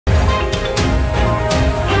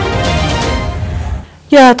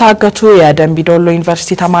የታገቱ የደምቢዶሎ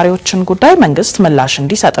ዩኒቨርሲቲ ተማሪዎችን ጉዳይ መንግስት ምላሽ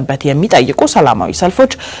እንዲሰጥበት የሚጠይቁ ሰላማዊ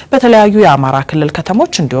ሰልፎች በተለያዩ የአማራ ክልል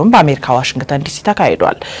ከተሞች እንዲሁም በአሜሪካ ዋሽንግተን ዲሲ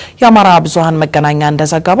ተካሂዷል። የአማራ ብዙሃን መገናኛ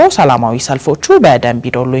እንደዘገበው ሰላማዊ ሰልፎቹ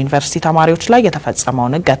በደምቢዶሎ ዩኒቨርሲቲ ተማሪዎች ላይ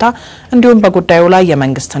የተፈጸመውን እገታ እንዲሁም በጉዳዩ ላይ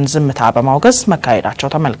የመንግስትን ዝምታ በማውገዝ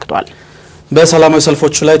መካሄዳቸው ተመልክቷል። በሰላማዊ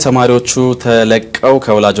ሰልፎቹ ላይ ተማሪዎቹ ተለቀው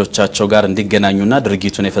ከወላጆቻቸው ጋር እንዲገናኙና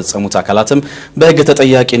ድርጊቱን የፈጸሙት አካላትም በህግ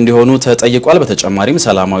ተጠያቂ እንዲሆኑ ተጠይቋል። በተጨማሪም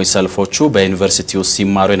ሰላማዊ ሰልፎቹ በዩኒቨርሲቲው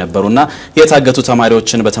ሲማሩ የነበሩና የታገቱ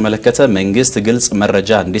ተማሪዎችን በተመለከተ መንግስት ግልጽ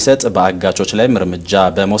መረጃ እንዲሰጥ በአጋቾች ላይ እርምጃ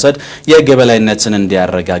በመውሰድ የህግ የበላይነትን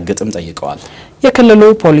እንዲያረጋግጥም ጠይቀዋል። የክልሉ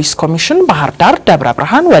ፖሊስ ኮሚሽን ባህር ዳር፣ ደብረ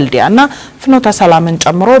ብርሃን፣ ወልዲያና ፍኖተ ሰላምን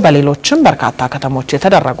ጨምሮ በሌሎችም በርካታ ከተሞች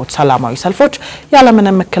የተደረጉት ሰላማዊ ሰልፎች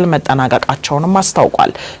ያለምንም እክል መጠናቀቃቸውንም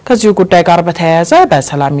አስታውቋል። ከዚሁ ጉዳይ ጋር በተያያዘ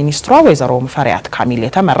በሰላም ሚኒስትሯ ወይዘሮ ሙፈሪያት ካሚል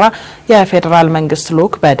የተመራ የፌደራል መንግስት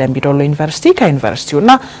ልዑክ በደምቢዶሎ ዩኒቨርሲቲ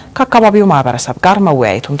ከዩኒቨርሲቲውና ከአካባቢው ማህበረሰብ ጋር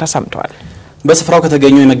መወያየቱም ተሰምቷል። በስፍራው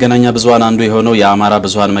ከተገኙ የመገናኛ ብዙሃን አንዱ የሆነው የአማራ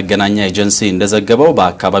ብዙሃን መገናኛ ኤጀንሲ እንደዘገበው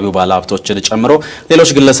በአካባቢው ባለሀብቶችን ጨምሮ ሌሎች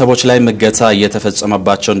ግለሰቦች ላይ እገታ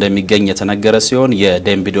እየተፈጸመባቸው እንደሚገኝ የተነገረ ሲሆን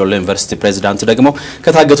የደምቢዶሎ ዩኒቨርሲቲ ፕሬዝዳንት ደግሞ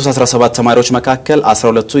ከታገቱት 17 ተማሪዎች መካከል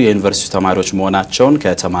 12ቱ የዩኒቨርሲቲ ተማሪዎች መሆናቸውን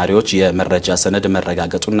ከተማሪዎች የመረጃ ሰነድ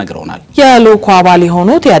መረጋገጡን ነግረውናል። የልዑኩ አባል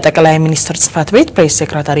የሆኑት የጠቅላይ ሚኒስትር ጽህፈት ቤት ፕሬስ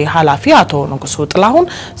ሴክሬታሪ ኃላፊ አቶ ንጉሱ ጥላሁን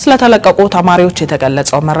ስለተለቀቁ ተማሪዎች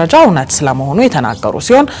የተገለጸው መረጃ እውነት ስለመሆኑ የተናገሩ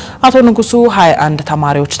ሲሆን አቶ ንጉሱ 21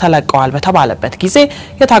 ተማሪዎች ተለቀዋል በተባለበት ጊዜ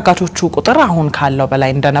የታጋቾቹ ቁጥር አሁን ካለው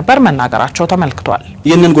በላይ እንደነበር መናገራቸው ተመልክቷል።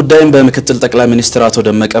 ይህንን ጉዳይም በምክትል ጠቅላይ ሚኒስትር አቶ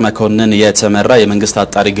ደመቀ መኮንን የተመራ የመንግስት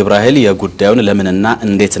አጣሪ ግብረ ኃይል የጉዳዩን ለምንና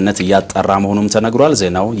እንዴትነት እያጣራ መሆኑም ተነግሯል።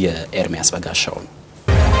 ዜናው የኤርሚያስ በጋሻው ነው።